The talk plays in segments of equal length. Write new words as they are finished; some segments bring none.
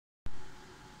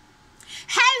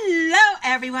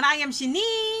everyone. I am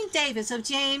Janine Davis of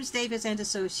James Davis and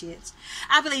Associates.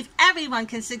 I believe everyone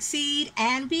can succeed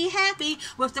and be happy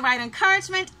with the right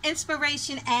encouragement,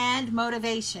 inspiration, and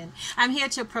motivation. I'm here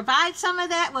to provide some of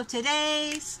that with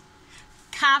today's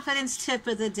confidence tip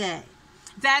of the day.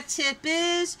 That tip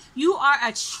is, you are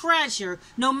a treasure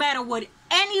no matter what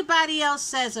anybody else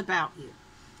says about you.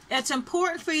 It's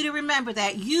important for you to remember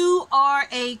that you are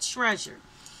a treasure.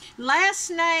 Last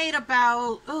night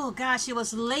it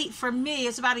was late for me.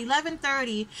 It's about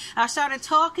 11:30. I started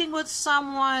talking with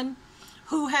someone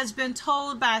who has been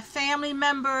told by family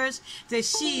members that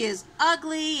she is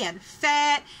ugly and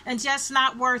fat and just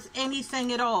not worth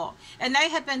anything at all. And they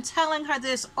have been telling her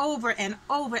this over and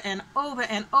over and over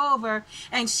and over,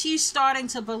 and she's starting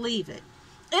to believe it.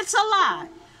 It's a lie.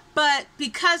 But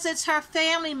because it's her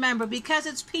family member, because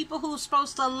it's people who are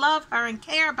supposed to love her and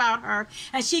care about her,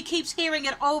 and she keeps hearing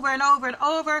it over and over and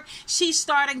over, she's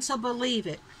starting to believe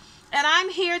it. And I'm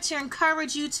here to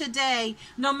encourage you today,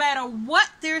 no matter what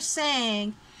they're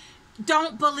saying,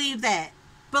 don't believe that.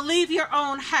 Believe your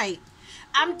own hype.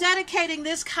 I'm dedicating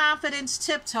this confidence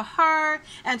tip to her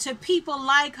and to people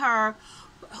like her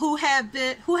who have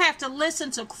to listen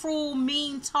to cruel,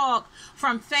 mean talk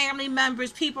from family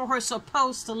members, people who are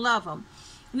supposed to love them.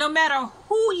 No matter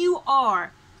who you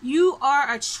are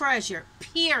a treasure,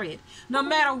 period. No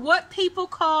matter what people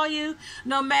call you,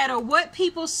 no matter what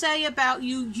people say about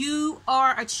you, you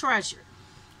are a treasure.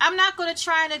 I'm not going to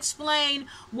try and explain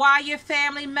why your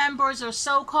family members or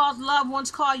so-called loved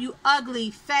ones call you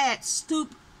ugly, fat,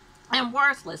 stupid, and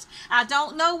worthless. I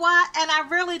don't know why, and I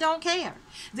really don't care.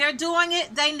 They're doing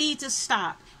it. They need to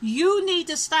stop. You need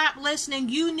to stop listening.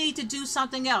 You need to do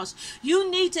something else. You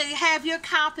need to have your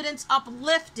confidence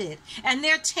uplifted, and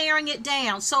they're tearing it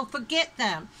down. So forget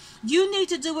them. You need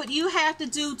to do what you have to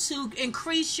do to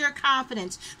increase your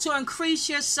confidence, to increase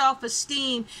your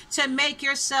self-esteem, to make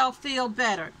yourself feel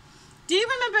better. Do you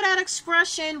remember that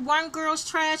expression, one girl's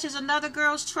trash is another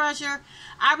girl's treasure?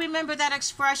 I remember that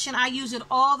expression. I use it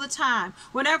all the time.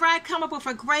 Whenever I come up with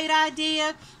a great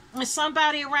idea and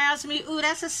somebody around me, ooh,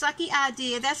 that's a sucky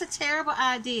idea, that's a terrible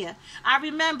idea, I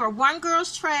remember one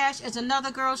girl's trash is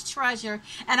another girl's treasure,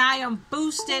 and I am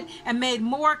boosted and made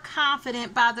more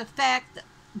confident by the fact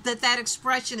that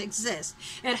expression exists.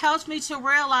 It helps me to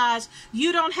realize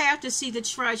you don't have to see the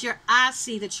treasure, I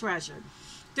see the treasure.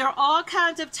 There are all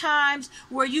kinds of times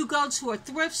where you go to a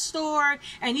thrift store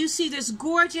and you see this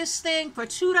gorgeous thing for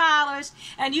 $2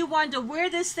 and you wonder where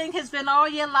this thing has been all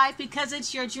your life because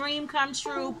it's your dream come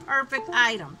true, perfect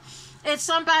item. It's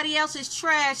somebody else's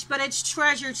trash, but it's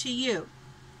treasure to you.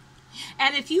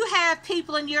 And if you have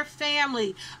people in your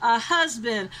family, a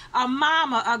husband, a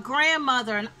mama, a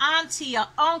grandmother, an auntie, an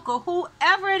uncle,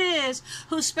 whoever it is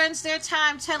who spends their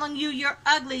time telling you you're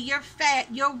ugly, you're fat,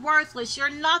 you're worthless, you're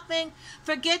nothing,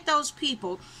 forget those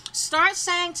people. Start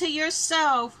saying to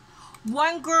yourself,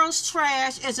 one girl's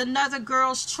trash is another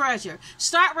girl's treasure.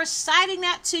 Start reciting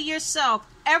that to yourself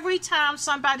every time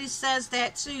somebody says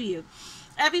that to you.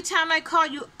 Every time they call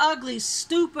you ugly,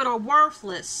 stupid, or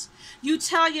worthless, you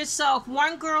tell yourself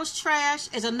one girl's trash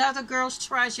is another girl's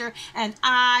treasure, and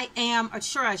I am a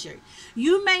treasure.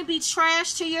 You may be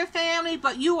trash to your family,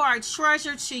 but you are a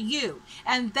treasure to you,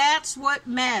 and that's what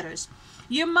matters.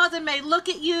 Your mother may look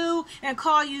at you and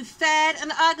call you fat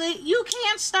and ugly. You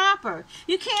can't stop her.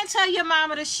 You can't tell your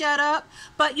mama to shut up,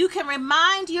 but you can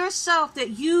remind yourself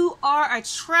that you are a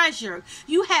treasure.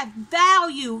 You have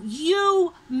value.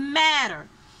 You matter.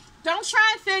 Don't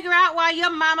try and figure out why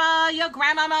your mama, your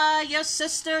grandmama, your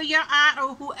sister, your aunt,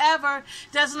 or whoever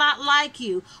does not like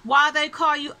you. Why they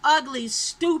call you ugly,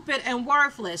 stupid, and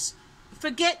worthless.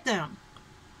 Forget them.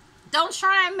 Don't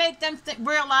try and make them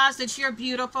realize that you're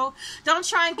beautiful. Don't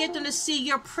try and get them to see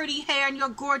your pretty hair and your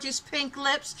gorgeous pink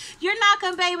lips. You're not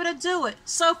going to be able to do it.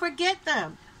 So forget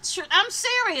them. I'm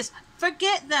serious.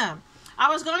 Forget them. I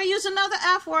was going to use another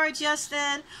F word just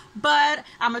then, but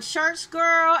I'm a church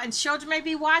girl and children may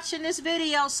be watching this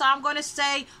video, so I'm going to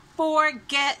say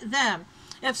forget them.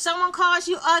 If someone calls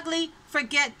you ugly,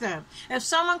 forget them. If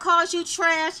someone calls you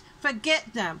trash,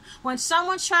 forget them. When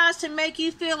someone tries to make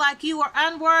you feel like you are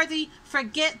unworthy,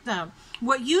 forget them.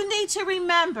 What you need to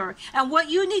remember and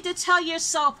what you need to tell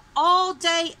yourself all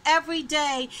day, every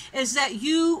day, is that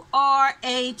you are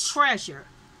a treasure,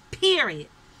 period.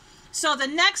 So the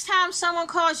next time someone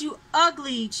calls you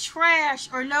ugly, trash,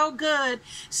 or no good,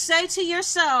 say to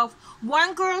yourself,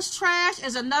 one girl's trash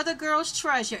is another girl's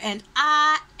treasure, and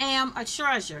I am a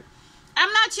treasure.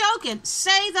 I'm not joking.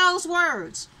 Say those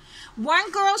words.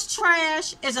 One girl's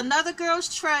trash is another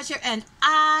girl's treasure, and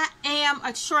I am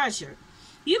a treasure.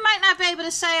 You might not be able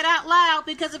to say it out loud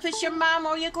because if it's your mom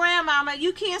or your grandmama,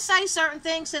 you can't say certain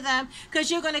things to them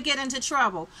because you're going to get into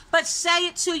trouble. But say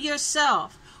it to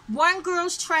yourself. One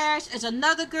girl's trash is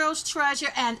another girl's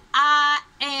treasure, and I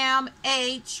am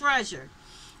a treasure.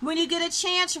 When you get a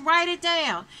chance, write it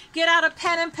down. Get out a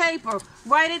pen and paper.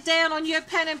 Write it down on your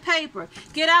pen and paper.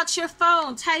 Get out your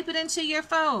phone. Type it into your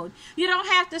phone. You don't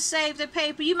have to save the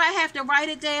paper. You might have to write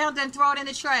it down, then throw it in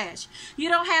the trash. You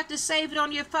don't have to save it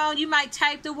on your phone. You might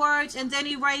type the words and then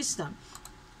erase them.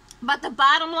 But the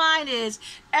bottom line is,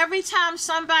 every time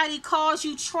somebody calls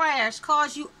you trash,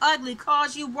 calls you ugly,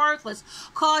 calls you worthless,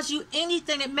 calls you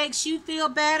anything that makes you feel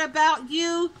bad about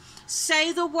you,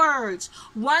 say the words,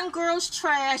 one girl's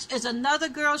trash is another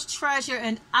girl's treasure,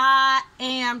 and I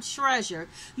am treasure.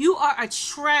 You are a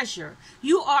treasure.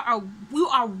 You are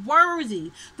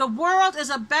worthy. The world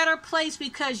is a better place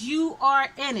because you are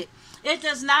in it. It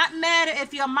does not matter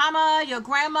if your mama, your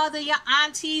grandmother, your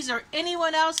aunties, or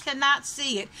anyone else cannot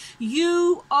see it.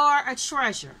 You are a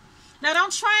treasure. Now,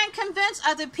 don't try and convince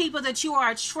other people that you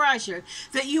are a treasure,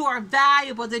 that you are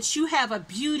valuable, that you have a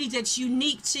beauty that's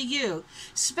unique to you.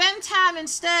 Spend time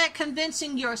instead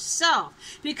convincing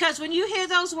yourself. Because when you hear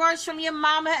those words from your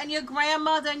mama and your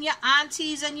grandmother and your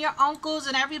aunties and your uncles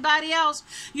and everybody else,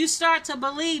 you start to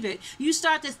believe it. You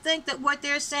start to think that what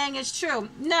they're saying is true.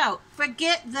 No,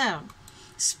 forget them.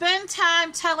 Spend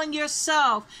time telling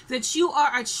yourself that you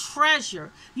are a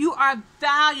treasure. You are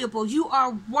valuable. You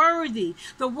are worthy.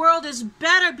 The world is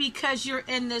better because you're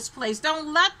in this place.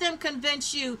 Don't let them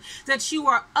convince you that you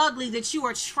are ugly, that you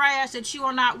are trash, that you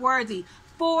are not worthy.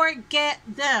 Forget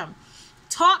them.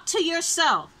 Talk to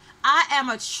yourself. I am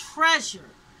a treasure.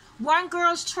 One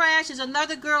girl's trash is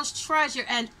another girl's treasure,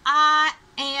 and I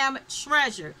am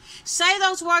treasure. Say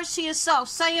those words to yourself.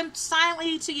 Say them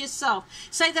silently to yourself.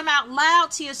 Say them out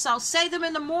loud to yourself. Say them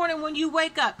in the morning when you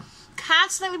wake up.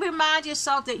 Constantly remind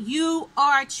yourself that you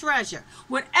are a treasure.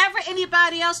 Whatever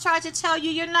anybody else tries to tell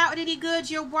you, you're not any good,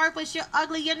 you're worthless, you're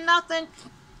ugly, you're nothing,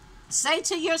 say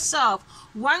to yourself,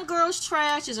 one girl's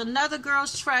trash is another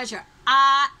girl's treasure.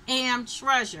 I am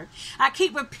treasure. I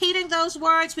keep repeating those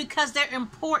words because they're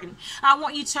important. I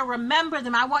want you to remember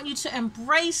them. I want you to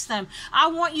embrace them. I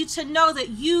want you to know that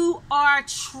you are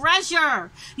treasure.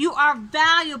 You are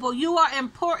valuable. You are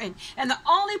important. And the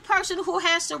only person who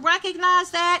has to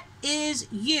recognize that is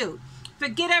you.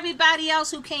 Forget everybody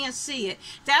else who can't see it.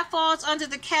 That falls under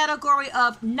the category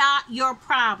of not your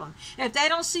problem. If they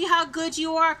don't see how good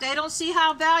you are, if they don't see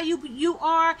how valuable you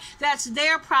are, that's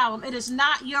their problem. It is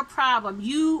not your problem.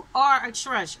 You are a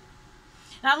treasure.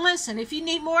 Now listen, if you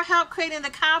need more help creating the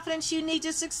confidence you need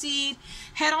to succeed,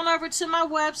 head on over to my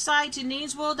website,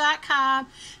 Janine'sWorld.com.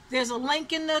 There's a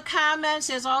link in the comments.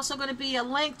 There's also going to be a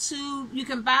link to, you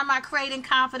can buy my Creating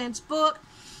Confidence book.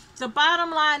 The bottom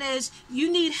line is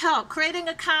you need help. Creating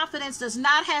a confidence does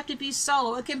not have to be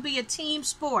solo. It can be a team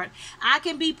sport. I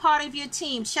can be part of your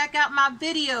team. Check out my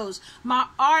videos, my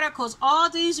articles, all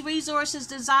these resources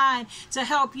designed to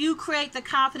help you create the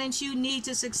confidence you need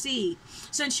to succeed.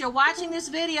 Since you're watching this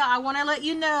video, I want to let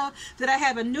you know that I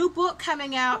have a new book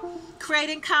coming out,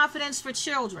 Creating Confidence for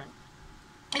Children.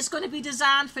 It's going to be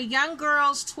designed for young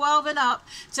girls 12 and up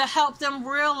to help them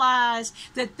realize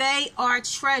that they are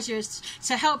treasures,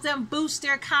 to help them boost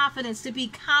their confidence, to be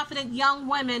confident young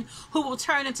women who will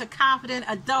turn into confident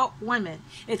adult women.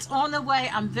 It's on the way.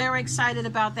 I'm very excited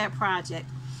about that project.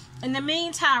 In the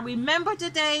meantime, remember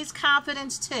today's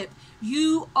confidence tip.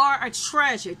 You are a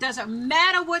treasure. It doesn't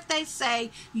matter what they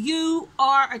say. You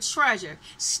are a treasure.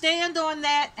 Stand on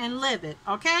that and live it,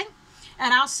 okay?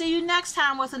 And I'll see you next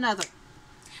time with another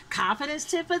confidence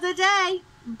tip of the day.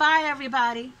 Bye,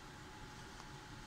 everybody.